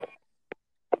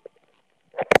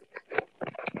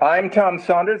I'm Tom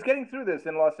Saunders, getting through this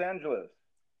in Los Angeles.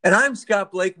 And I'm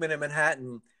Scott Blakeman in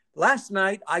Manhattan. Last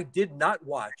night, I did not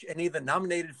watch any of the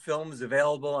nominated films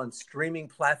available on streaming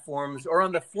platforms or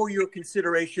on the For Your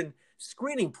Consideration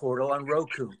screening portal on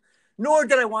Roku. Nor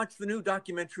did I watch the new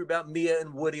documentary about Mia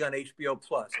and Woody on HBO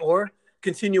Plus, or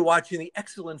continue watching the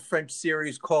excellent French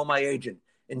series Call My Agent.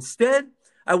 Instead,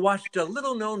 I watched a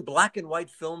little known black and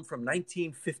white film from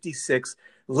 1956,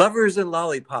 Lovers and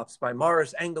Lollipops by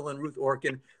Morris Engel and Ruth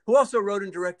Orkin, who also wrote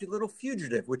and directed Little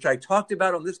Fugitive, which I talked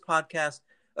about on this podcast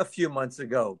a few months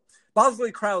ago.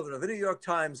 Bosley Crowther of the New York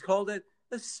Times called it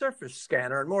a surface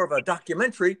scanner and more of a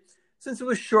documentary, since it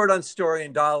was short on story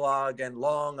and dialogue and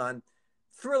long on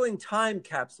thrilling time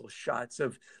capsule shots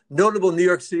of notable New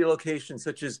York City locations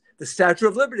such as the Statue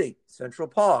of Liberty, Central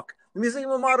Park, the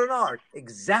Museum of Modern Art,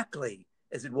 exactly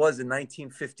as it was in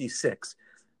 1956.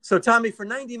 So, Tommy, for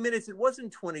 90 minutes, it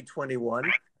wasn't 2021.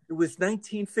 It was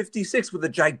 1956 with the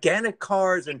gigantic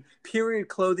cars and period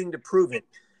clothing to prove it.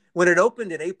 When it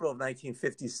opened in April of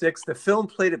 1956, the film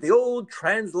played at the old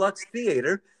Translux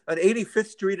Theater on 85th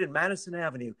Street and Madison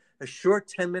Avenue, a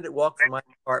short 10-minute walk from my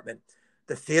apartment.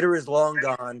 The theater is long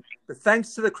gone, but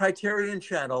thanks to the Criterion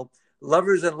Channel,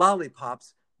 Lovers and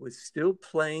Lollipops was still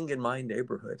playing in my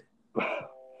neighborhood.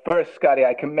 First, Scotty,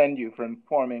 I commend you for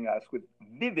informing us with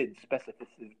vivid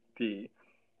specificity.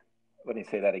 Let me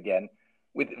say that again.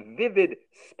 With vivid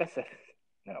specificity.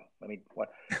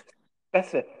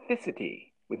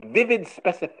 With vivid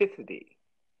specificity.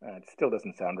 It still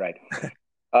doesn't sound right.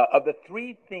 Of the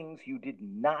three things you did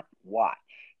not watch.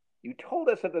 You told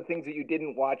us of the things that you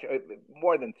didn't watch,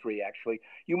 more than three, actually.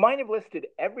 You might have listed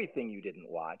everything you didn't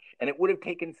watch, and it would have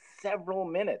taken several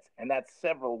minutes, and that's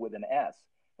several with an S.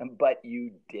 But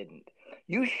you didn't.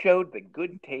 You showed the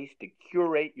good taste to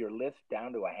curate your list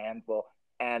down to a handful,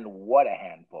 and what a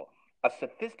handful. A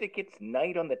Sophisticate's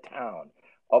Night on the Town,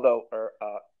 although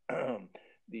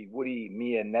the Woody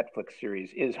Mia Netflix series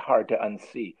is hard to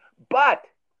unsee. But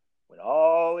when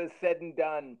all is said and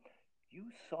done,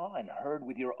 you saw and heard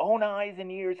with your own eyes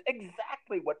and ears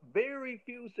exactly what very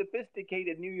few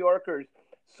sophisticated New Yorkers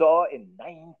saw in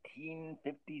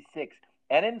 1956.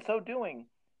 And in so doing,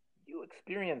 you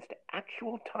experienced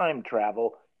actual time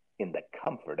travel in the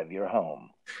comfort of your home.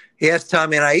 Yes,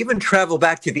 Tommy, and I even traveled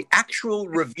back to the actual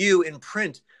review in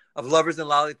print of Lovers and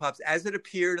Lollipops as it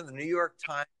appeared in the New York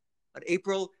Times on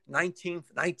April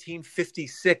 19th,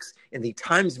 1956 in the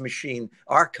Times Machine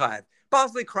archive.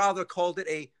 Bosley Crowther called it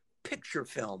a picture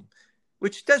film,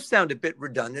 which does sound a bit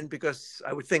redundant because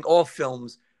I would think all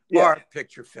films are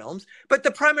picture films. But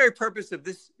the primary purpose of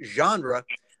this genre,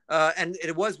 and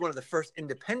it was one of the first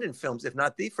independent films, if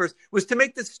not the first, was to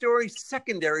make the story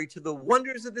secondary to the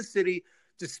wonders of the city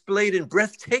displayed in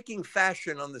breathtaking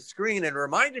fashion on the screen, and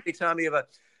reminded me, Tommy, of a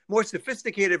more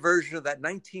sophisticated version of that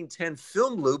 1910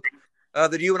 film loop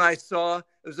that you and I saw. It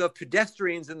was of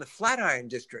pedestrians in the Flatiron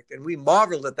District, and we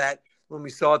marveled at that when we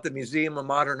saw at the Museum of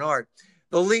Modern Art.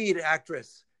 The lead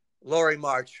actress, Laurie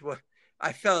March,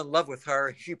 I fell in love with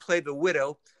her. She played the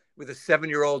widow with a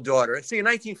 7-year-old daughter. See, in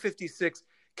 1956,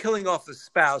 killing off a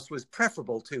spouse was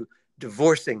preferable to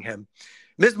divorcing him.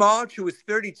 Ms. March, who was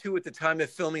 32 at the time of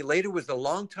filming, later was the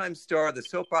longtime star of the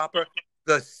soap opera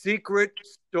The Secret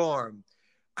Storm.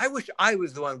 I wish I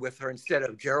was the one with her instead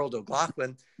of Gerald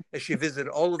O'Loughlin, as she visited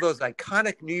all of those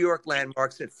iconic New York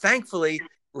landmarks that thankfully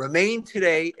remain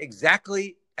today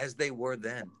exactly as they were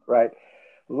then. Right.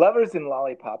 Lovers and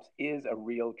Lollipops is a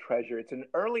real treasure. It's an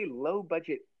early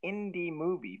low-budget indie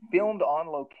movie filmed on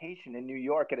location in New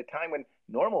York at a time when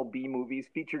normal B-movies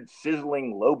featured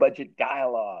sizzling low-budget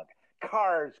dialogue,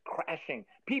 cars crashing,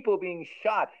 people being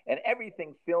shot, and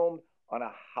everything filmed on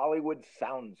a Hollywood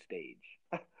soundstage.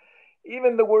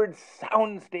 Even the word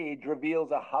soundstage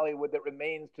reveals a Hollywood that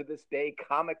remains to this day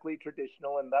comically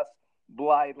traditional and thus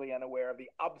blithely unaware of the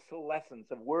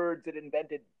obsolescence of words it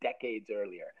invented decades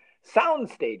earlier. Sound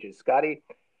stages, Scotty,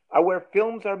 are where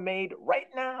films are made right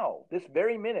now, this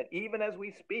very minute, even as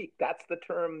we speak. That's the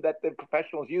term that the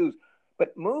professionals use.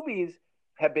 But movies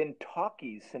have been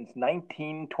talkies since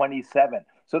 1927.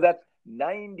 So that's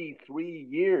 93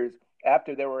 years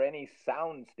after there were any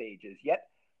sound stages. Yet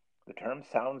the term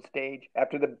sound stage,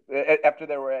 after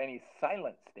there were any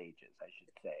silent stages, I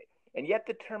should say. And yet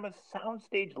the term of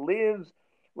soundstage lives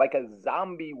like a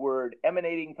zombie word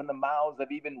emanating from the mouths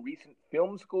of even recent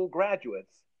film school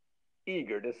graduates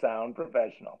eager to sound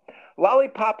professional.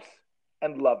 Lollipops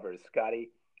and Lovers,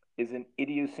 Scotty, is an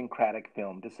idiosyncratic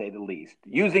film, to say the least.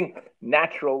 Using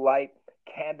natural light,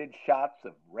 candid shots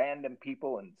of random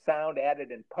people, and sound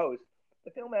added in post,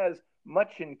 the film has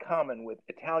much in common with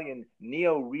Italian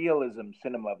neo-realism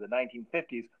cinema of the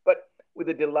 1950s, but with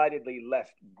a delightedly less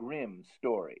grim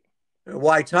story.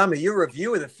 Why, Tommy, your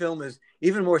review of the film is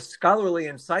even more scholarly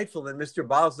and insightful than Mr.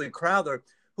 Bosley Crowther,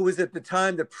 who was at the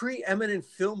time the preeminent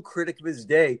film critic of his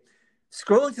day.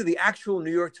 Scrolling to the actual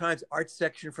New York Times art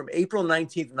section from April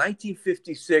 19th,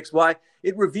 1956, why,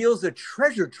 it reveals a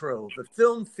treasure trove of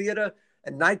film, theater,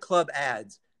 and nightclub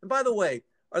ads. And by the way,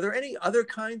 are there any other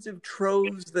kinds of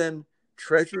troves than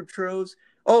treasure troves?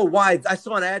 Oh, why, I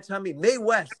saw an ad, Tommy, Mae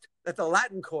West at the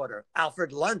Latin Quarter,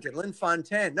 Alfred Lunt and Lynn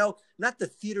Fontanne. No, not the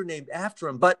theater named after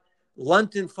him, but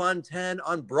Lunt and Fontanne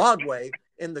on Broadway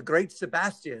in The Great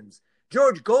Sebastians.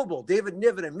 George Gobel, David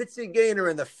Niven, and Mitzi Gaynor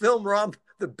in the film romp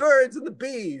The Birds and the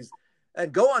Bees.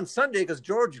 And go on Sunday because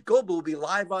George Gobel will be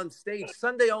live on stage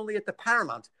Sunday only at the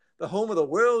Paramount, the home of the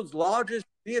world's largest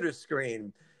theater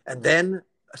screen. And then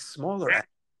a smaller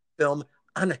film,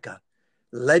 Annika,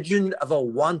 Legend of a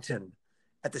Wanton,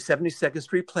 at the 72nd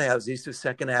Street Playhouse east of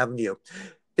 2nd Avenue.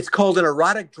 It's called an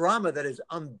erotic drama that is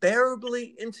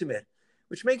unbearably intimate,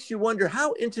 which makes you wonder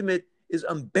how intimate is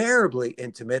unbearably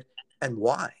intimate and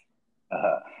why.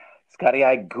 Scotty,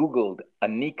 I Googled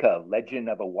Annika, Legend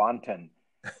of a Wanton,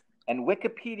 and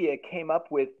Wikipedia came up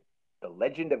with The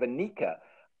Legend of Annika,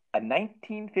 a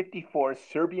 1954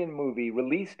 Serbian movie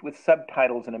released with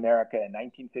subtitles in America in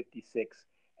 1956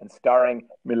 and starring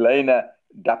Milena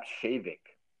Dapčević.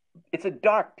 It's a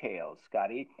dark tale,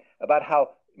 Scotty, about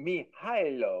how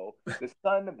Mihailo, the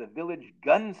son of the village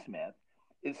gunsmith,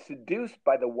 is seduced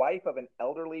by the wife of an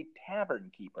elderly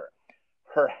tavern keeper.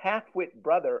 Her half-wit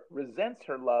brother resents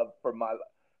her love for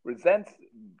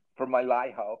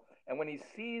Milaiho, and when he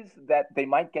sees that they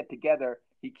might get together,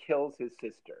 he kills his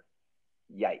sister.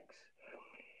 Yikes.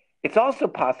 It's also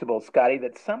possible, Scotty,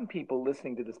 that some people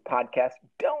listening to this podcast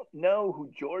don't know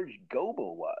who George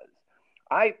Gobel was.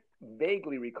 I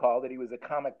vaguely recall that he was a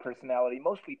comic personality,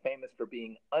 mostly famous for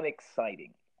being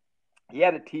unexciting. He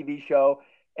had a TV show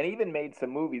and even made some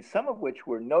movies, some of which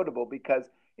were notable because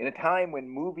in a time when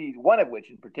movies, one of which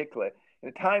in particular, in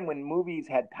a time when movies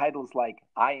had titles like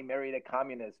I Married a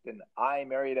Communist and I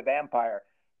Married a Vampire,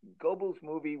 Gobel's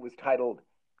movie was titled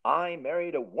I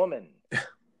Married a Woman.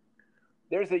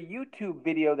 There's a YouTube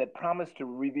video that promised to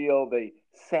reveal the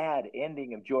sad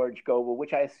ending of George Gobel,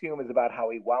 which I assume is about how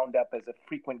he wound up as a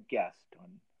frequent guest on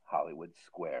Hollywood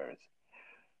Squares.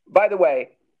 By the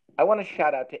way, I want to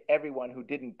shout out to everyone who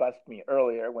didn't bust me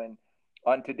earlier when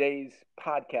on today's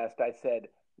podcast I said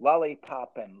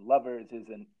Lollipop and Lovers is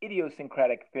an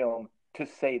idiosyncratic film, to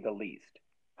say the least.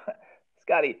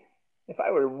 Scotty, if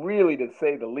I were really to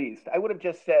say the least, I would have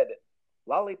just said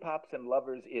Lollipops and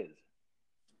Lovers is.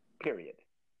 Period.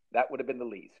 That would have been the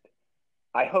least.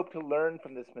 I hope to learn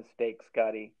from this mistake,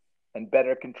 Scotty, and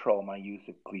better control my use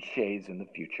of cliches in the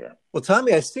future. Well,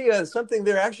 Tommy, I see something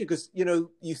there actually, because,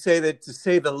 you say that to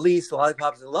say the least,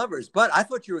 Lollipops and Lovers, but I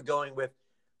thought you were going with,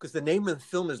 because the name of the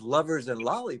film is Lovers and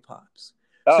Lollipops.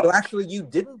 Oh. So actually you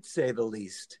didn't say the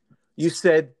least. You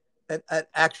said an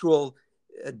actual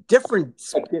different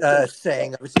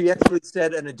saying of it. So you actually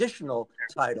said an additional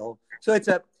title. So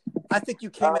I think you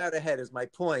came out ahead is my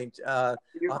point.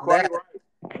 You're quite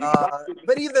right.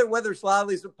 But either whether it's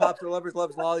Lollipops or Lovers,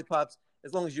 Loves, Lollipops,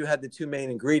 as long as you had the two main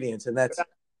ingredients, and that's.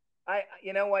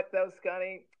 You know what though,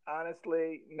 Scotty?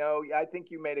 Honestly, no. I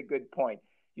think you made a good point.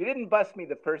 You didn't bust me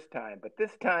the first time, but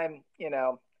this time,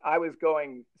 I was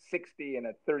going 60 in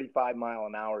a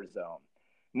 35-mile-an-hour zone.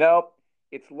 Nope,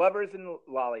 it's Lovers and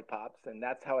Lollipops, and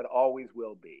that's how it always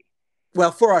will be.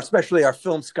 Well, especially our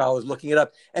film scholars looking it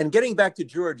up. And getting back to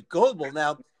George Gobel,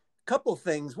 now, a couple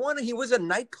things. One, he was a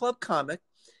nightclub comic,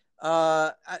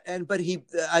 but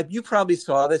you probably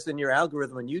saw this in your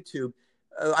algorithm on YouTube.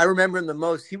 I remember him the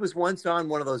most. He was once on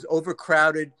one of those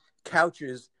overcrowded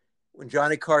couches when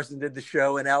Johnny Carson did the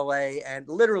show in L.A., and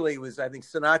literally was, I think,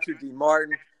 Sinatra, Dean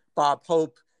Martin, Bob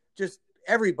Hope, just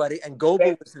everybody, and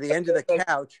Gobel was to the end of the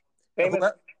couch.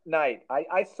 Famous night.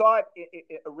 I saw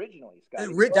it originally,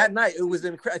 Scott. That night, it was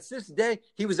incredible. It's this day,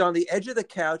 he was on the edge of the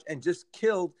couch and just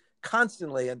killed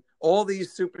constantly, and all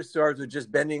these superstars were just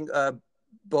bending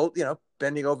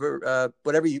over,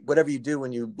 whatever you do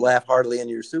when you laugh heartily in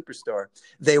your superstar.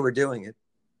 They were doing it.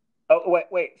 Oh,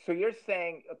 wait. So you're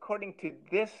saying, according to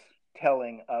this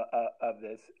telling of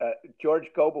this, George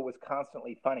Gobel was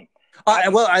constantly funny.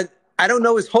 I don't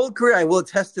know his whole career. I will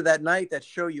attest to that night, that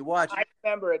show you watched. I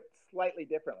remember it slightly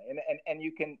differently, and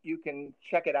you can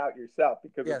check it out yourself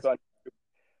because it's on YouTube.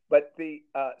 But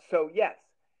so yes,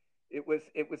 it was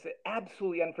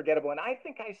absolutely unforgettable, and I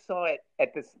think I saw it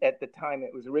at the time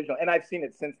it was original, and I've seen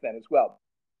it since then as well.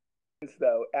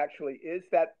 Though actually is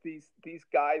that these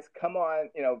guys come on,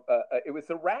 it was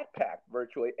a Rat Pack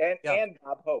virtually, and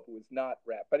Bob Hope, who was not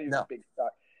Rat, but he was a big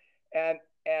star, and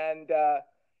and uh,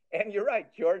 and you're right.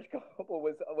 George Gobel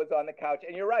was on the couch,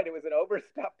 and you're right. It was an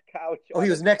overstuffed couch Oh, he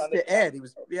was next on the to couch. Ed. He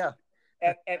was, yeah.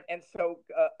 And so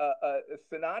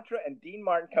Sinatra and Dean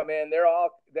Martin come in.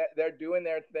 They're doing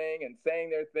their thing and saying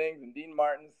their things, and Dean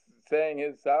Martin's saying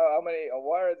his how many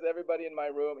where is everybody in my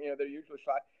room? You know, their usual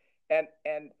shot,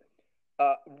 and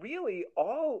really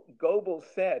all Goebel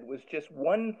said was just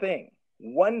one thing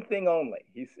only.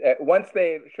 He's once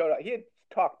they showed up, he had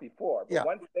talked before, but Yeah.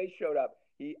 once they showed up,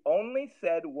 he only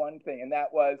said one thing, and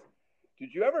that was,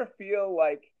 "Did you ever feel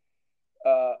like?"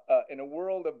 In a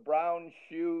world of brown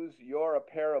shoes, you're a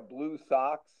pair of blue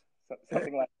socks,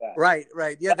 something like that. Right,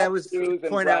 right. Yeah, that Brown was to shoes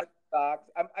and point brown out. socks.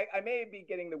 I may be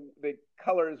getting the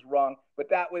colors wrong, but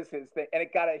that was his thing, and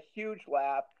it got a huge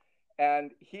laugh.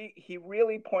 And he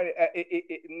really pointed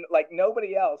like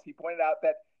nobody else. He pointed out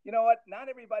that you know what, not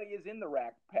everybody is in the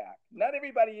Rat Pack. Not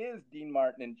everybody is Dean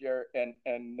Martin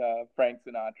and Frank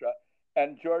Sinatra,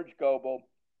 and George Gobel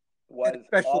And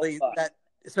was all up.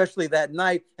 especially that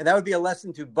night. And that would be a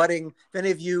lesson to budding. If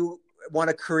any of you want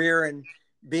a career in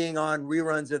being on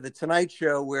reruns of the Tonight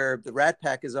Show where the Rat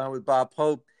Pack is on with Bob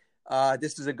Hope,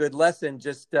 this is a good lesson.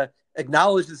 Just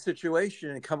acknowledge the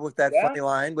situation and come up with that Yeah. funny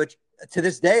line, which to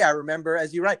this day I remember.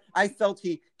 As you write, I felt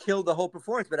he killed the whole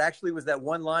performance, but actually was that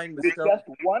one line was so, just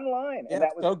one line, yeah, and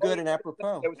that was so good and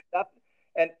apropos. It was stuff,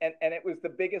 and it was the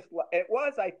biggest. It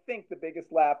was, I think, the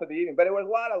biggest laugh of the evening. But there was a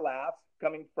lot of laughs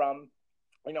coming from,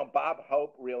 you know, Bob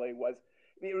Hope. Really was,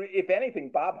 if anything,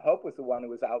 Bob Hope was the one who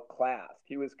was outclassed.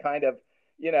 He was kind of,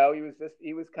 you know, he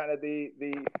was kind of the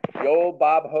old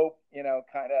Bob Hope, you know,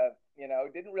 kind of, you know,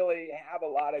 didn't really have a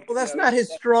lot of. Well, that's you know, not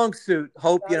his strong suit.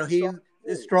 Hope, you know, strong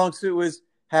his strong suit was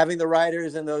having the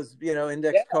writers and those, you know,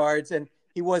 index yeah. cards, and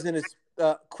he wasn't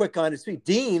as quick on his feet.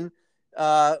 Dean,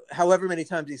 however many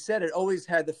times he said it, always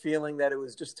had the feeling that it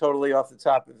was just totally off the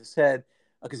top of his head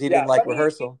because he didn't like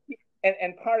rehearsal.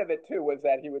 And part of it too was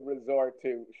that he would resort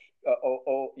to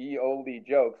oldie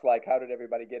jokes like "How did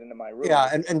everybody get into my room?" Yeah,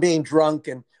 and being drunk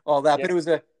and all that. Yeah. But it was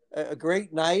a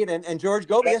great night. And George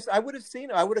Gobel, yes, I would have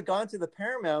seen him. I would have gone to the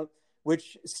Paramount,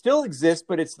 which still exists,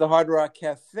 but it's the Hard Rock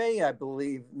Cafe, I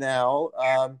believe, now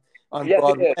on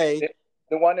Broadway.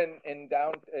 The one in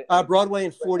down Broadway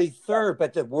and 43rd,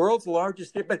 but the world's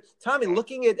largest. But Tommy,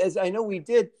 looking at, as I know we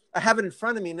did, I have it in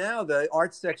front of me now, the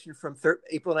art section from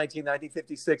April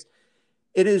 1956.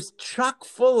 It is chock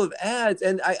full of ads.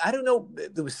 And I don't know,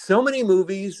 there was so many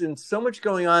movies and so much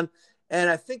going on. And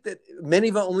I think that many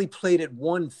of them only played at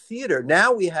one theater.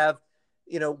 Now we have,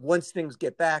 you know, once things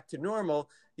get back to normal,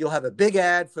 you'll have a big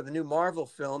ad for the new Marvel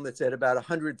film that's at about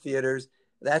 100 theaters.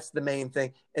 That's the main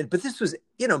thing. But this was,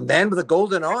 you know, Man with a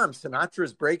Golden Arm,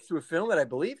 Sinatra's breakthrough film that I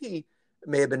believe he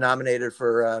may have been nominated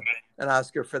for an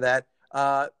Oscar for that.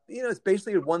 You know, it's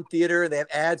basically one theater. They have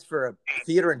ads for a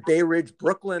theater in Bay Ridge,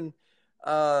 Brooklyn.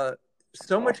 So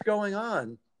much going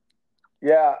on.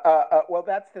 Yeah. Well,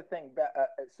 that's the thing.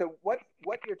 So what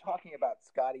you're talking about,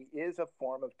 Scotty, is a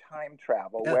form of time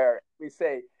travel where we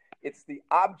say it's the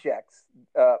objects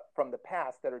from the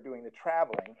past that are doing the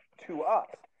traveling to us.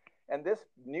 And this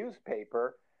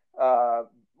newspaper,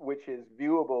 which is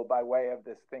viewable by way of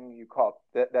this thing you call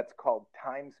that's called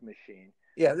Times Machine.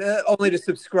 Yeah, only to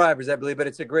subscribers, I believe, but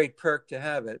it's a great perk to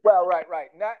have it. Well, right.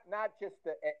 Not just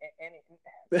any.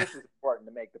 This is important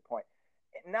to make the point.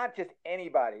 Not just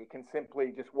anybody can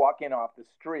simply just walk in off the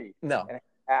street and have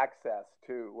access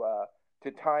to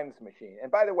Times Machine.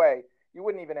 And by the way, you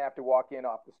wouldn't even have to walk in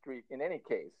off the street in any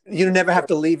case. You never have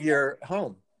to leave your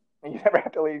home. You never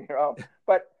have to leave your home.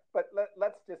 But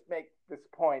let's just make this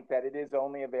point that it is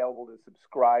only available to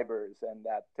subscribers, and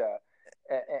that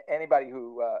anybody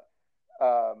who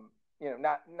you know,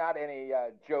 not any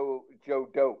Joe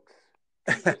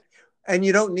Dokes. And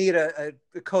you don't need a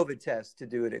COVID test to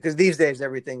do it, because these days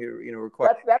everything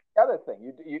requires. That's the other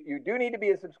thing. You do need to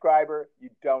be a subscriber. You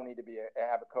don't need to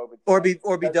have a COVID test.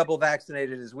 Or be double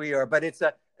vaccinated as we are. But it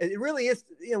really is.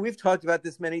 You know, we've talked about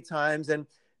this many times, and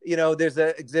you know, there's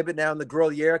an exhibit now in the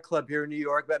Grolier Club here in New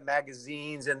York about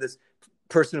magazines, and this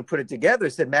person who put it together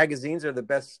said magazines are the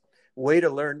best way to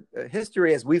learn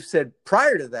history. As we've said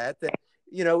prior to that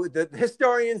you know, the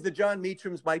historians, the John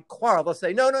Meachams might quarrel. They'll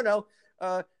say, no.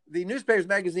 The newspapers,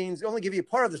 magazines only give you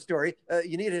part of the story.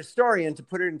 You need a historian to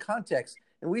put it in context.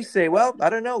 And we say, well, I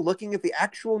don't know, looking at the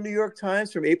actual New York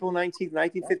Times from April 19th,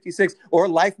 1956, or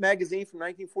Life magazine from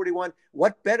 1941,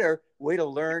 what better way to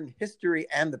learn history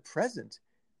and the present?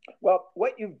 Well,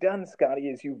 what you've done, Scotty,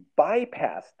 is you've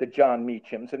bypassed the John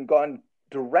Meachams and gone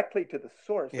directly to the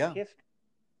source of history.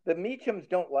 The Meachams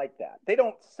don't like that. They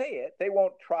don't say it. They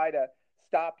won't try to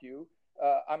stop you.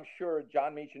 I'm sure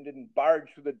John Meacham didn't barge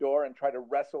through the door and try to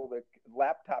wrestle the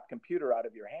laptop computer out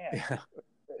of your hand. Yeah.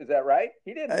 Is that right?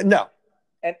 He didn't. No.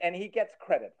 And he gets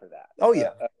credit for that. Oh,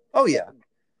 yeah. Oh, yeah.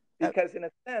 Because in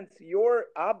a sense, you're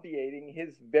obviating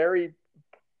his very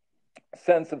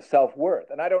sense of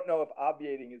self-worth. And I don't know if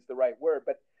obviating is the right word,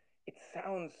 but it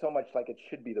sounds so much like it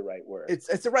should be the right word. It's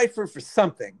the right word for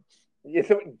something. Yeah,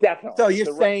 so definitely. So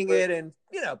you're saying it, and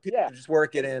people just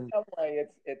work it in. Some way,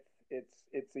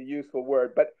 it's a useful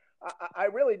word, but I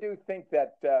really do think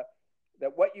that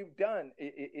that what you've done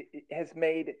it has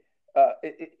made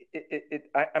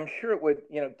I'm sure it would.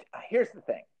 Here's the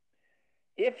thing: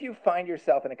 if you find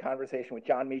yourself in a conversation with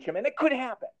John Meacham, and it could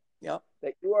happen,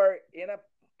 that you are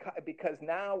because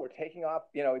now we're taking off.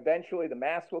 Eventually the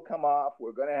mask will come off.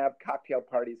 We're going to have cocktail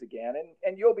parties again,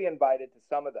 and you'll be invited to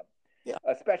some of them. Yeah.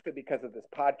 Especially because of this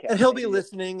podcast. And he'll be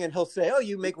listening, and he'll say, "Oh,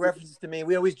 you make references to me."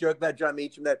 We always joke about John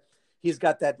Meacham that he's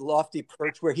got that lofty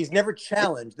perch where he's never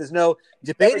challenged. There's no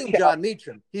debating John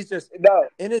Meacham. He's just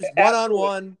in his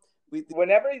one-on-one.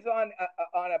 Whenever he's on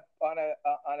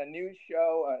a news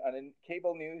show, on a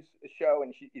cable news show,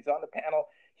 and he's on the panel,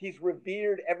 he's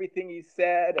revered everything he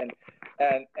said.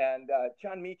 And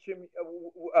John Meacham,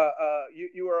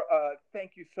 you are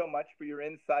thank you so much for your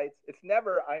insights. It's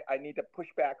never I need to push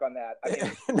back on that. I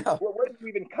mean, where did you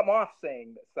even come off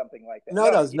saying something like that?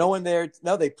 No, there's no one there.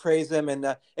 No, they praise him, and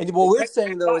what we're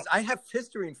saying though is I have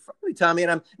history in front of me, Tommy,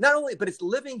 and I'm not only, but it's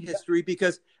living history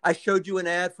because I showed you an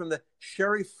ad from the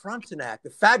Sherry Frontenac, the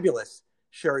fabulous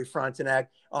Sherry Frontenac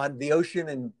on the ocean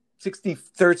in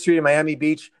 63rd Street in Miami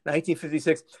Beach,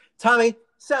 1956. Tommy,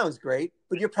 sounds great,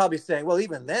 but you're probably saying, well,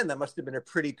 even then, that must have been a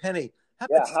pretty penny.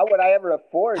 How would I ever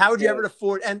afford? How would you ever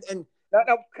afford? And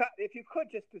no, if you could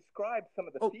just describe some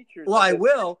of the features. Well, I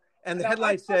will. And the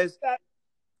headline says,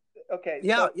 okay.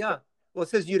 Yeah. Well, it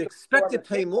says you'd expect to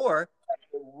pay more.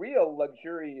 A real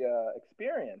luxury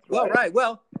experience. Right? Well, right.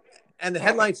 Well, and the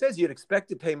headline says you'd expect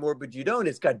to pay more, but you don't.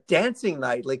 It's got dancing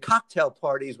night, like cocktail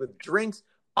parties with drinks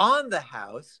on the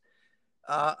house.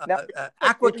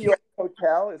 Aqua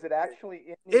Hotel, is it actually in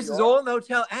New York? This is all in the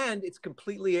hotel, and it's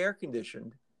completely air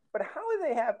conditioned. But how do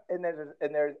they have? And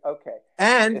there's okay.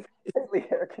 And it's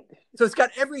completely air conditioned. So it's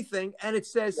got everything, and it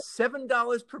says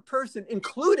 $7 per person,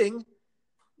 including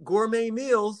gourmet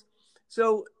meals.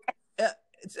 So,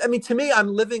 to me,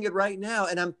 I'm living it right now,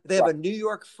 and they have a New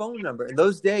York phone number. In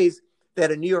those days, they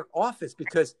had a New York office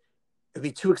because it'd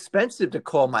be too expensive to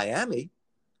call Miami.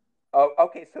 Oh,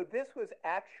 okay. So this was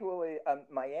actually a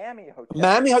Miami hotel.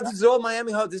 Miami hotel. This is all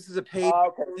Miami hotel. This is a paid.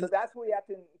 Okay, so that's what we have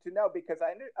to know because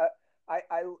I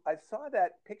saw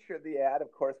that picture of the ad.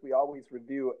 Of course, we always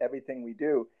review everything we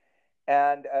do,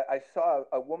 and I saw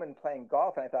a woman playing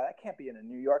golf, and I thought that can't be in a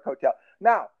New York hotel.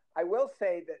 Now, I will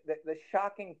say that the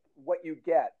shocking what you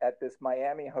get at this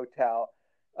Miami hotel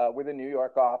with a New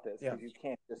York office because you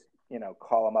can't just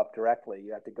call them up directly.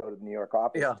 You have to go to the New York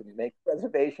office to make a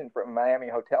reservation for a Miami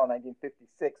hotel in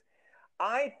 1956.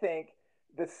 I think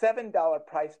the $7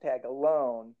 price tag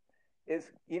alone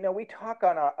is, we talk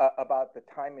about the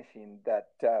time machine that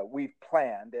we've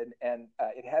planned, and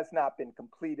it has not been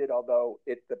completed, although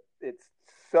it's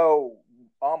so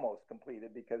almost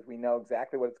completed because we know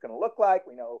exactly what it's going to look like.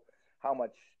 We know how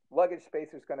much luggage space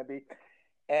there's going to be,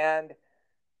 and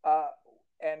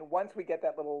once we get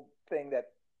that little thing that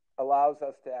allows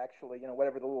us to actually,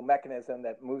 whatever the little mechanism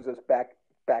that moves us back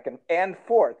and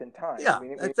forth in time. Yeah,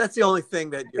 that's the only thing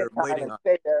that you're waiting on.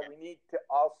 Stay there. We need to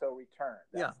also return.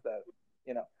 That's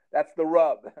that's the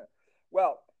rub.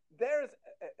 Well, there's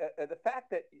the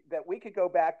fact that we could go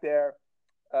back there,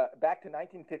 back to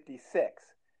 1956,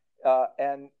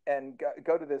 and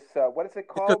go to this. What is it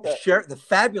called? The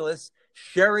fabulous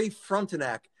Sherry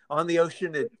Frontenac on the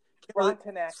ocean at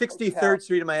 63rd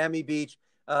Street in Miami Beach.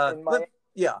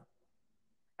 Yeah,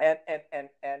 and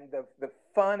the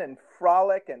fun and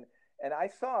frolic and I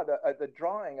saw the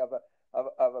drawing of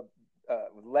a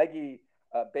leggy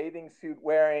bathing suit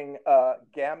wearing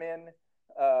gamin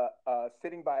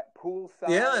sitting by poolside.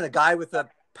 Yeah, and a guy with a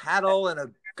paddle and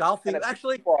a golfing.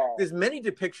 Actually, there's many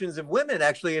depictions of women.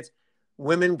 Actually, it's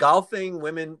women golfing,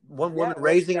 one woman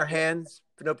raising her hands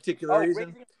for no particular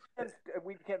reason.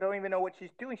 We don't even know what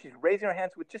she's doing. She's raising her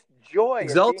hands with just joy.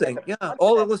 Exulting,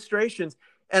 all illustrations.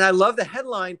 And I love the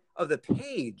headline of the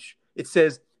page. It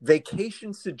says,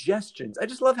 vacation suggestions. I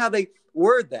just love how they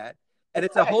word that. And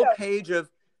it's a whole page of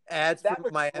ads for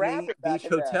Miami Beach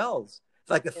hotels. It's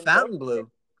like the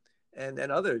Fontainebleau and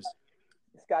others.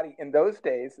 Scotty, in those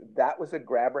days, that was a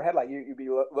grabber headline. You'd be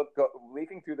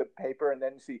leafing through the paper and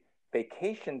then you see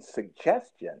vacation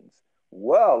suggestions.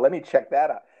 Whoa, let me check that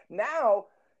out. Now,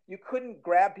 you couldn't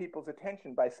grab people's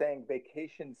attention by saying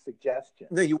vacation suggestion.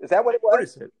 No, you Is that what it was?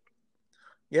 notice it.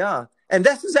 Yeah. And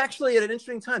this is actually at an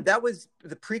interesting time. That was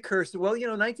the precursor. Well,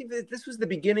 this was the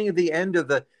beginning of the end of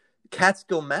the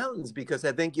Catskill Mountains, because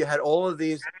I think you had all of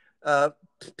these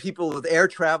people with air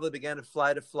travel that began to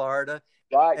fly to Florida.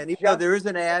 Right. And even though there is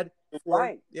an ad for,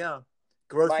 right.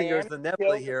 Grossinger's the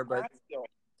Nebula here, but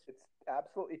it's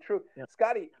absolutely true. Yeah.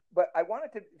 Scotty, but I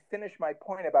wanted to finish my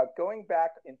point about going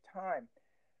back in time.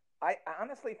 I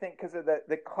honestly think because of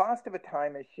the cost of a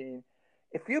time machine,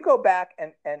 if you go back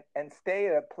and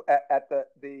stay at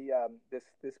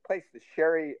this place, the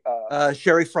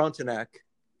Sherry Frontenac.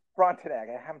 Frontenac.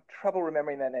 I have trouble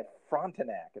remembering that name.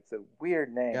 Frontenac. It's a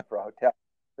weird name for a hotel.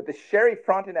 But the Sherry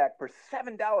Frontenac for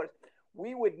 $7,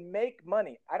 we would make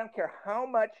money. I don't care how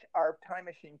much our time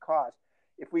machine costs.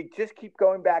 If we just keep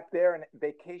going back there and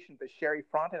vacation the Sherry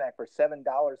Frontenac for $7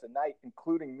 a night,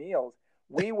 including meals,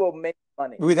 we will make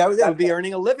money. That would be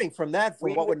earning a living from that for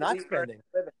what we're not spending.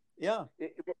 Yeah,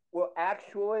 it will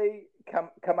actually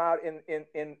come out in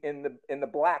the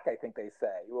black. I think they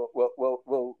say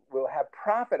we'll have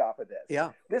profit off of this.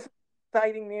 Yeah, this is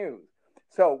exciting news.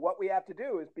 So what we have to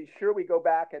do is be sure we go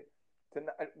back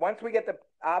once we get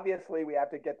obviously we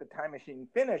have to get the time machine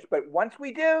finished. But once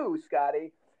we do,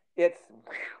 Scotty, it's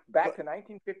back to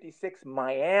 1956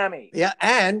 Miami. Yeah,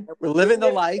 and we're living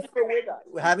the life,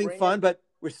 we're having fun, but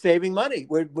we're saving money.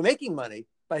 We're making money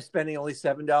by spending only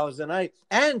 $7 a night.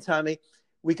 And Tommy,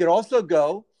 we could also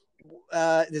go.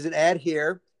 There's an ad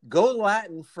here. Go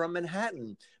Latin from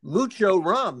Manhattan. Mucho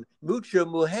rum, mucho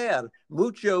mujer,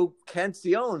 mucho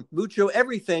canción, mucho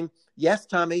everything. Yes,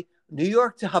 Tommy. New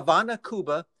York to Havana,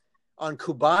 Cuba, on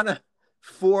Cubana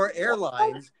 4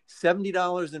 Airlines,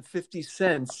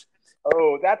 $70.50.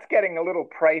 Oh, that's getting a little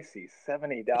pricey.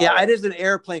 $70. Yeah, it is an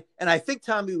airplane, and I think,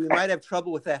 Tommy, we might have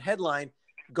trouble with that headline.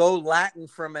 Go Latin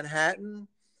from Manhattan.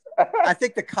 I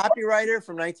think the copywriter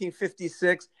from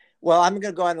 1956. Well, I'm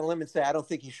going to go on a limb and say I don't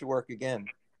think he should work again.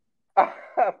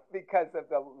 Because of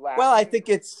the Latin. Well, I think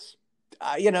it's,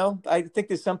 I think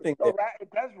there's something. It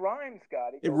does rhyme,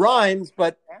 Scotty. It rhymes,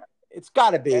 but it's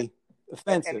got to be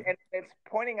offensive. And it's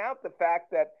pointing out the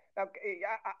fact that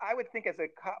I would think as a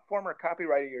former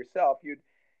copywriter yourself,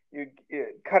 you'd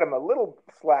cut him a little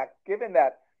slack, given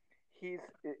that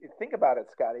think about it,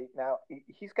 Scotty. Now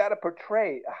he's got to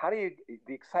portray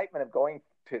the excitement of going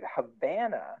to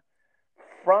Havana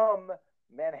from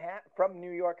Manhattan, from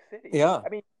New York City. Yeah, I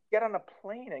mean, get on a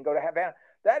plane and go to Havana.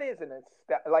 That isn't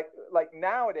like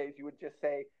nowadays you would just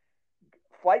say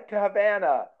flight to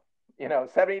Havana,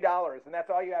 $70, and that's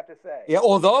all you have to say. Yeah,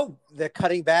 although they're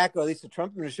cutting back, or at least the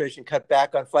Trump administration cut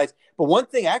back on flights. But one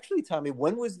thing, actually, Tommy,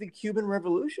 when was the Cuban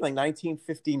Revolution? Like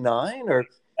 1959 or?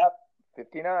 Yep,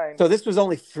 59. So this was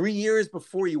only 3 years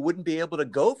before you wouldn't be able to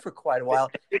go for quite a while.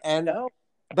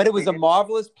 But it was a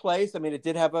marvelous place. I mean, it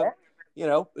did have a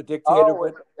dictator. Oh,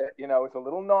 it's a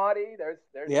little naughty. There's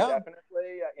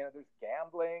definitely, there's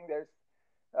gambling. There's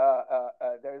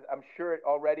I'm sure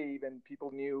already even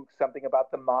people knew something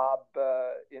about the mob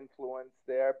influence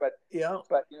there. But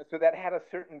so that had a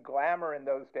certain glamour in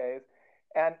those days.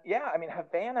 And I mean,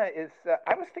 Havana is.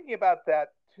 I was thinking about that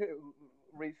too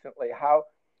recently. How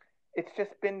it's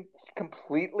just been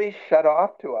completely shut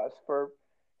off to us for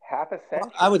half a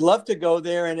century. I would love to go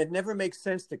there, and it never makes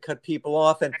sense to cut people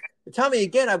off. And Tommy,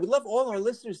 again, I would love all our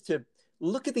listeners to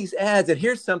look at these ads. And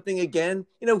here's something again.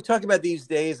 We talk about these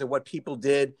days and what people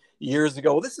did years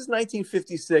ago. Well, this is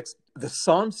 1956, the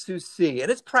Sans Souci,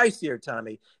 and it's pricier,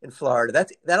 Tommy, in Florida.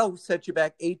 That'll set you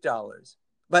back $8.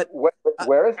 But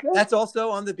where is this? That's also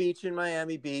on the beach in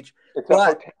Miami Beach. It's a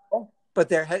hotel. But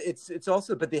it's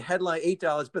also the headline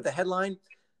 $8. But the headline,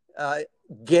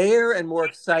 gayer and more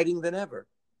exciting than ever.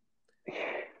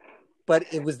 But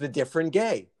it was the different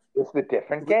gay. It's the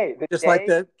different gay. Like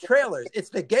the trailers. It's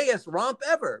the gayest romp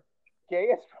ever.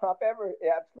 Gayest romp ever.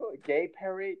 Yeah, absolutely. Gay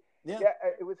Perry. Yeah.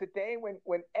 It was a day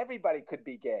when everybody could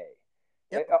be gay.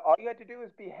 Yep. All you had to do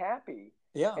is be happy.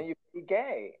 Yeah. And you could be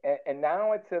gay. And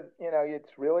now it's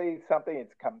it's really something.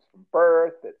 It comes from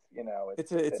birth.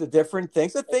 It's a different thing.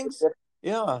 So things.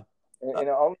 Yeah.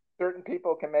 Only certain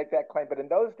people can make that claim. But in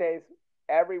those days,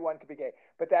 everyone could be gay.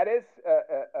 But that is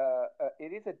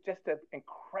it is just an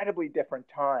incredibly different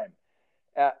time.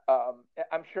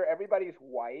 I'm sure everybody's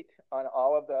white on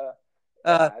all of the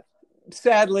ads.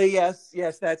 Sadly, yes,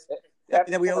 that's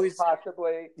except we always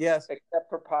possibly yes, except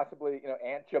for possibly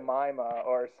Aunt Jemima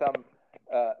or some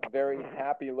very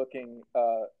happy looking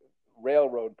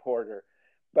railroad porter.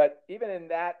 But even in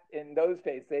those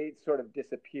days, they sort of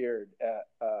disappeared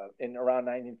in around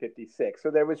 1956. So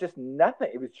there was just nothing.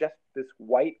 It was just this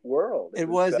white world. It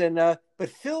was, and but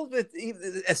filled with,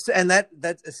 and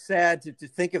that's sad to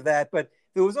think of that. But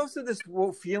there was also this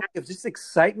feeling of just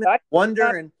excitement, wonder,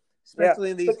 and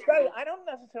especially in these. But Scotty, I don't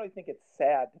necessarily think it's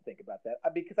sad to think about that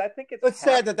because I think it's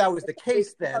sad that was the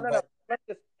case then. No. Let's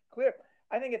just clear.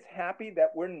 I think it's happy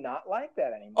that we're not like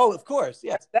that anymore. Oh, of course,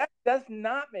 yes. That does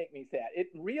not make me sad. It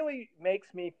really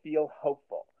makes me feel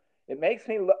hopeful. It makes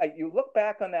me look. You look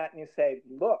back on that and you say,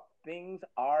 "Look, things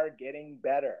are getting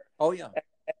better." Oh yeah.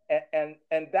 And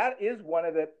that is one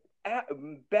of the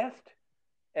best.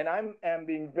 And I'm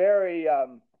being very,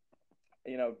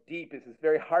 deep. This is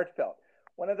very heartfelt.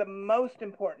 One of the most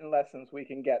important lessons we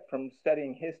can get from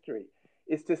studying history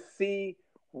is to see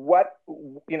what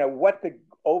the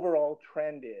overall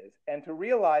trend is, and to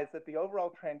realize that the overall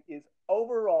trend is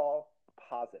overall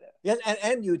positive. Yes,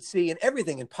 and you'd see in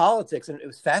everything in politics, and it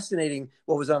was fascinating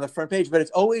what was on the front page, but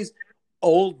it's always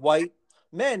old white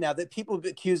men. Now that people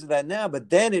accuse of that now, but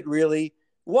then it really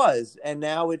was, and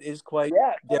now it is quite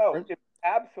different. No,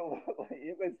 absolutely.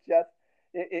 It was just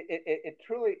it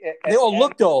truly. They all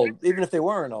looked old, even if they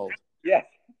weren't old. Yes.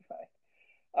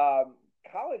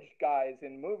 College guys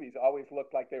in movies always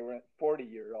looked like they were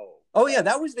 40-year-olds. Oh yeah,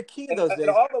 that was the key in those days.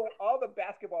 All the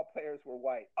basketball players were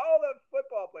white. All the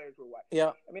football players were white.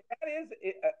 Yeah. I mean, that is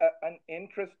an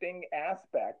interesting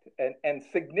aspect and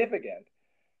significant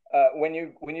when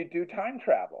you do time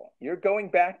travel. You're going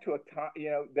back to a time.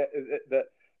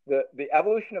 The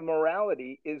evolution of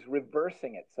morality is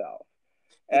reversing itself,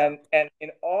 and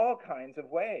in all kinds of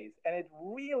ways, and it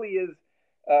really is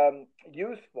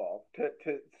useful to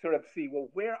sort of see, well,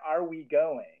 where are we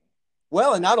going?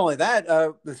 Well, and not only that,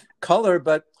 with color,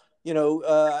 but it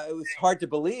was hard to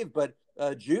believe, but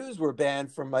Jews were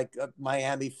banned from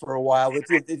Miami for a while.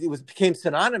 It became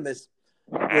synonymous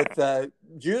with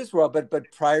Jews were,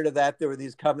 but prior to that, there were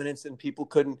these covenants and people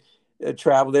couldn't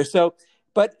travel there. So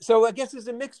I guess there's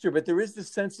a mixture, but there is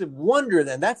this sense of wonder.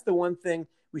 Then that's the one thing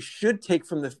we should take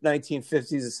from the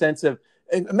 1950s: a sense of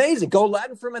amazing, go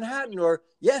Latin for Manhattan, or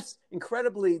yes,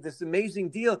 incredibly, this amazing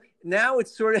deal. Now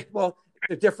it's sort of, well,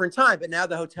 a different time, but now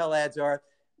the hotel ads are,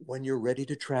 when you're ready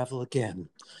to travel again,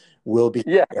 we'll be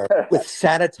there with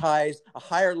sanitized, a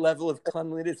higher level of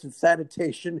cleanliness and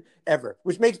sanitation ever,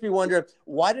 which makes me wonder,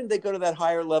 why didn't they go to that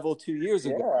higher level 2 years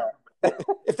ago?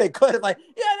 If they could have,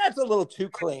 that's a little too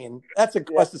clean. That's going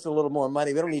to cost us a little more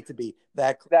money. We don't need to be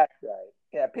that clean. That's right.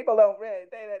 Yeah, people don't really,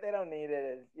 they don't need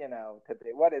it, to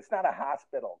be it's not a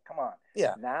hospital. Come on.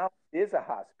 Yeah. Now it is a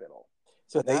hospital.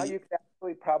 So now you can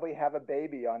actually probably have a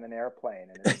baby on an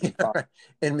airplane, and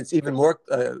and it's even more.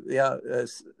 No. I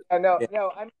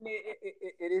mean,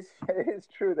 it is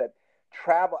true that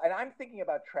travel, and I'm thinking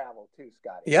about travel too,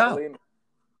 Scotty. Yeah. Believe me,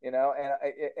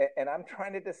 and I'm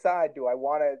trying to decide: do I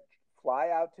want to fly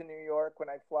out to New York when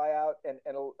I fly out,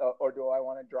 or do I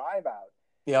want to drive out?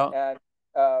 Yeah. And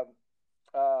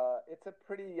it's a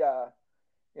pretty.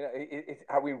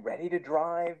 Are we ready to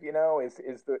drive? Is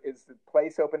the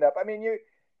place opened up? I mean,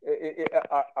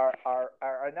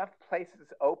 are enough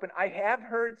places open? I have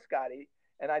heard, Scotty,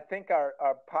 and I think our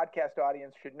podcast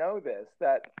audience should know this,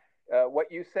 that what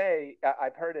you say,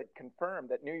 I've heard it confirmed,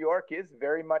 that New York is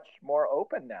very much more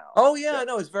open now. Oh yeah,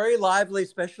 no, it's very lively,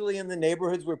 especially in the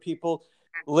neighborhoods where people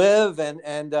live,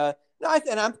 and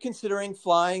I'm considering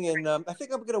flying, and I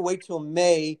think I'm going to wait till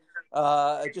May.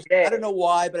 I don't know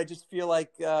why, but I just feel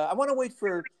like I want to wait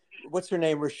for, what's her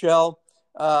name, Rochelle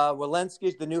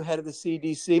Walensky, the new head of the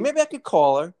CDC. Maybe I could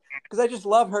call her, because I just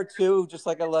love her too, just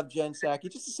like I love Jen Psaki,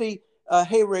 just to see,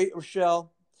 hey,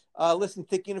 Rochelle, listen,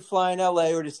 thinking of flying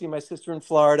LA or to see my sister in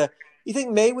Florida. You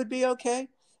think May would be okay?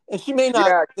 And she may not.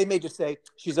 Yeah. They may just say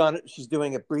she's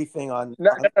doing a briefing on.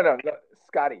 No,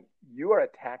 Scotty, you are a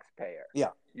taxpayer.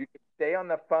 Yeah. You can stay on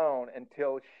the phone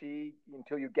until you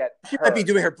get. She might be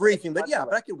doing her briefing, but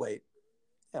I could wait.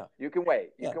 Yeah. You can wait.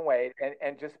 You can wait,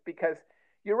 and just because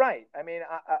you're right. I mean,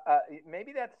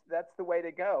 maybe that's the way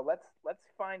to go. Let's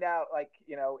find out. Let's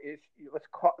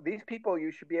call these people.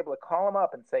 You should be able to call them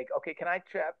up and say, okay, can I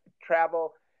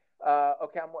travel?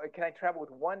 Can I travel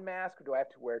with one mask, or do I have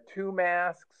to wear two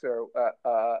masks? Or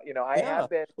I have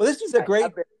been. Well, this is a great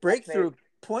breakthrough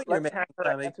point you're making.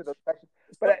 Answer those questions.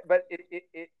 But I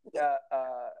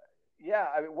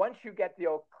mean, once you get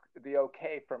the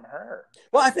okay from her.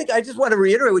 Well, I think I just want to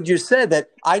reiterate what you said,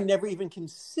 that I never even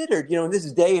considered, in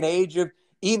this day and age of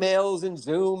emails and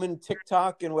Zoom and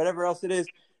TikTok and whatever else it is,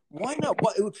 why not?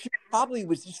 She probably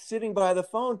was just sitting by the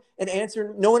phone and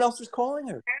answering. No one else was calling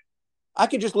her. I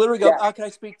could just literally go, Yeah. can I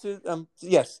speak to,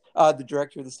 yes, the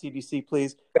director of the CDC,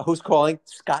 please? Who's calling?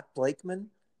 Scott Blakeman.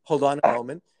 Hold on a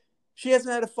moment. She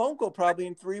hasn't had a phone call probably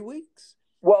in 3 weeks.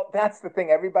 Well, that's the thing.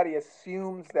 Everybody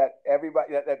assumes that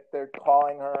that they're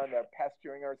calling her and they're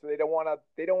pestering her, so they don't want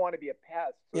to be a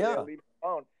pest, so they'll Yeah. leave the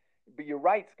phone. But you're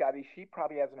right, Scotty. She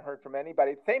probably hasn't heard from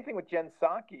anybody. Same thing with Jen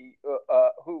Psaki,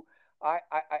 who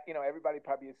everybody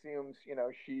probably assumes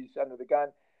she's under the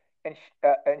gun, and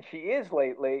she is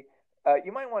lately.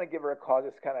 You might want to give her a call,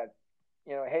 just kind of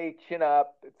hey, chin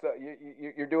up.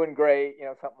 You're doing great,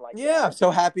 something like Yeah. I'm that.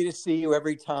 so happy to see you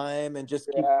every time and just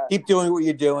Yeah. keep doing what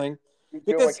you're doing. Keep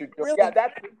doing what Because you're doing. Yeah, really,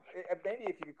 that's maybe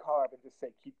if you could call up and just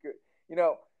say keep good. You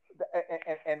know,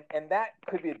 and that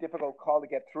could be a difficult call to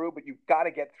get through, but you've got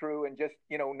to get through and just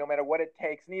no matter what it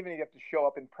takes, and even if you have to show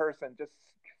up in person, just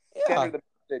send her yeah, the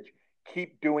message.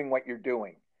 Keep doing what you're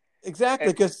doing, exactly.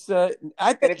 and Because I've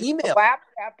and got if you email. collapse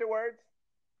afterwards,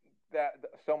 that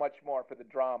so much more for the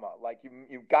drama. Like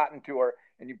you've gotten to her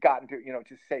and you've gotten to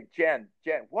just say Jen,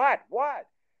 what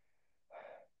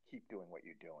keep doing what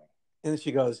you're doing. And then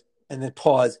she goes, and then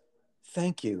pause.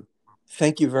 Thank you.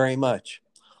 Thank you very much.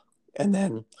 And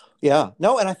then, yeah,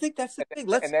 no, and I think that's the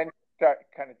thing. And then start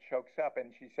kind of chokes up,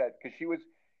 and she said, because she was,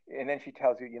 and then she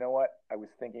tells you, you know what? I was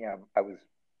thinking I was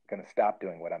going to stop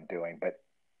doing what I'm doing, but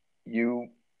you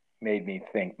made me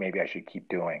think maybe I should keep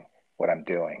doing what I'm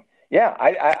doing. Yeah,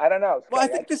 I don't know, Well, I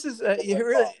Scotty. think this is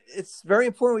it's very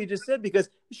important what you just said because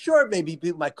sure, maybe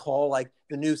people might call like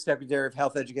the new Secretary of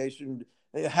Health Education,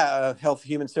 Health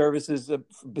Human Services,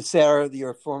 Becerra,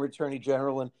 your former Attorney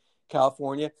General in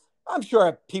California. I'm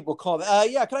sure people call.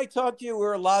 Yeah, can I talk to you?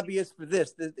 We're a lobbyist for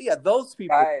this. Yeah, those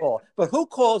people Right. call. But who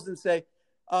calls and say,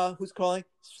 who's calling?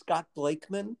 Scott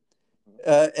Blakeman.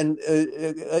 Yeah,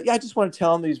 I just want to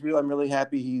tell him I'm really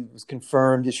happy he was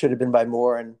confirmed. It should have been by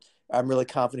more, and I'm really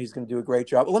confident he's going to do a great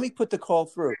job. Let me put the call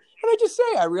through. And I just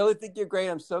say, I really think you're great.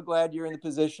 I'm so glad you're in the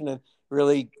position, and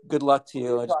really good luck to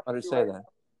you. I just wanted to say that.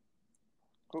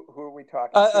 Who are we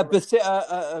talking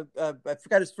to? I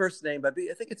forgot his first name, but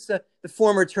I think it's the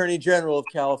former Attorney General of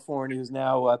California, who's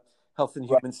now Health and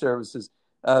Right. Human Services.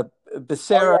 Oh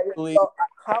Becerra, yeah, I yeah. believe. So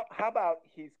how about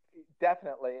he's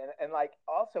definitely and like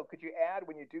also could you add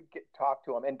when you do talk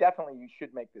to him, and definitely you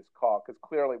should make this call because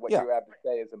clearly what Yeah. you have to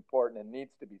say is important and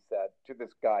needs to be said to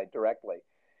this guy directly.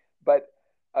 But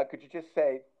could you just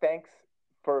say thanks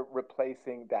for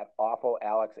replacing that awful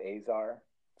Alex Azar?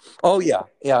 Oh yeah,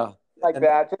 yeah. Like And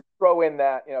that. Just throw in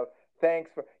that,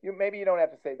 thanks for you. Maybe you don't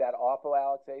have to say that awful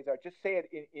Alex Azar. Just say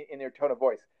it in your tone of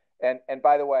voice. And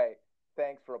by the way,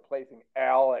 thanks for replacing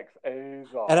Alex and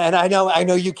Azar. I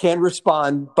know you can't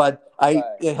respond, but Right.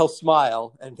 he'll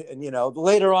smile and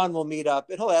later on we'll meet up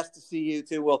and he'll ask to see you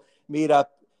too. We'll meet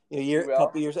up He will.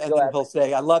 couple of years, and He'll then ask. he'll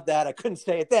say, "I love that. I couldn't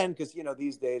say it then because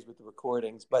these days with the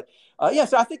recordings." But yeah,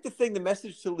 so I think the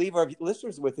message to leave our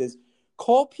listeners with is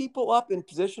call people up in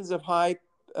positions of high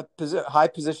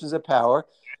positions of power.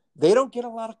 They don't get a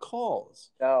lot of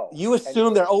calls. No. You And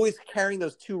assume they're always carrying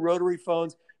those two rotary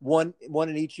phones, one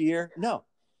in each ear. No.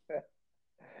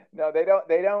 no, they don't.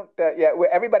 They don't. Yeah,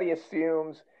 everybody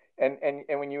assumes, and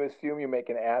when you assume, you make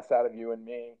an ass out of you and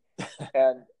me.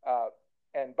 And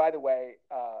and by the way,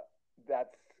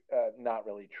 that's not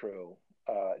really true.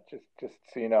 Just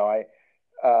so you know, I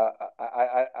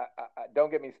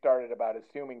don't get me started about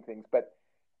assuming things. But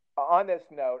on this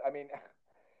note, I mean,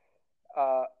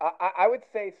 I would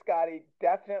say, Scotty,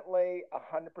 definitely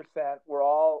 100%.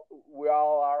 We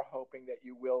all are hoping that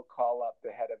you will call up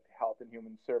the head of Health and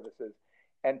Human Services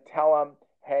and tell him,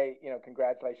 hey,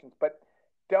 congratulations. But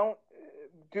don't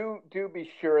do be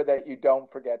sure that you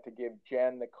don't forget to give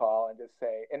Jen the call and just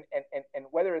say, and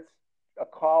whether it's a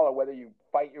call or whether you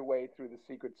fight your way through the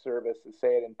Secret Service to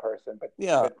say it in person, but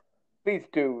Yeah. but please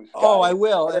do, Oh, I Scotty.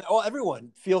 will. And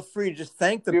everyone, feel free to just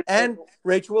thank them. And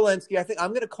Rachel Walensky, I think I'm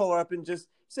going to call her up and just,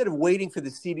 instead of waiting for the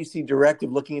CDC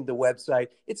directive, looking at the website,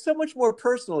 it's so much more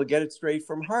personal to get it straight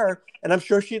from her. And I'm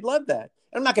sure she'd love that.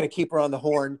 And I'm not going to keep her on the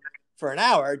horn for an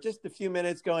hour, just a few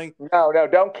minutes going. No,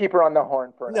 don't keep her on the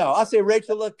horn for an hour. No, I'll say,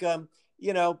 Rachel, look, I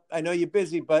know you're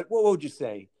busy, but what would you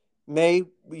say? May,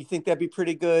 you think that'd be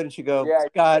pretty good? And she go, Yeah.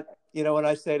 Scott, when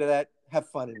I say to that, have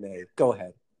fun in May. Go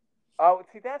ahead. Oh,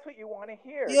 see, that's what you want to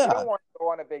hear. Yeah. You don't want to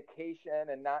go on a vacation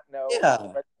and not know.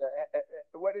 Yeah.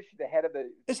 What is she, the head of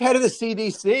the? It's head of the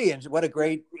CDC, and what a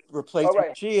great replacement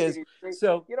right. she is. CDC.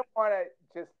 So you don't want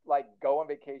to just like go on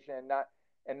vacation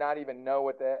and not even know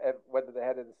whether the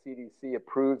head of the CDC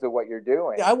approves of what you're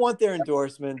doing. yeah, I want their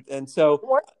endorsement, and so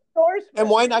endorsement. And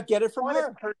why not get it from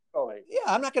her? Personally. Yeah,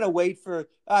 I'm not going to wait for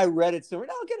I read it somewhere.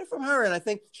 No, I'll get it from her, and I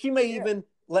think she may even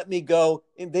let me go.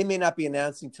 And they may not be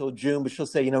announcing till June, but she'll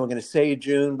say, we're going to say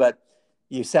June, but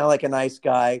you sound like a nice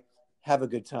guy. Have a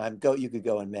good time. Go. You could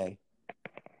go in May.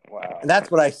 Wow. And that's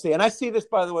what I see. And I see this,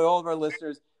 by the way, all of our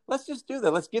listeners. Let's just do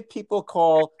that. Let's give people a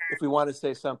call if we want to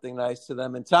say something nice to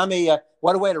them. And Tommy,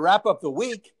 what a way to wrap up the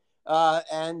week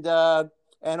and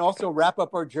also wrap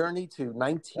up our journey to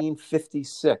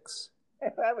 1956.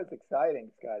 That was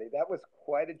exciting, Scotty. That was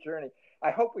quite a journey.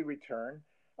 I hope we return.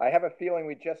 I have a feeling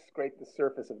we just scraped the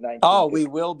surface of 1956. Oh, we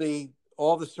will be.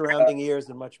 All the surrounding years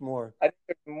and much more. I think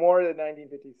there's more than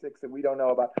 1956 that we don't know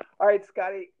about. All right,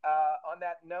 Scotty, on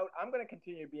that note, I'm going to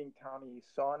continue being Tommy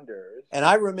Saunders. And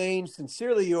I remain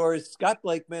sincerely yours, Scott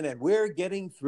Blakeman, and we're getting through.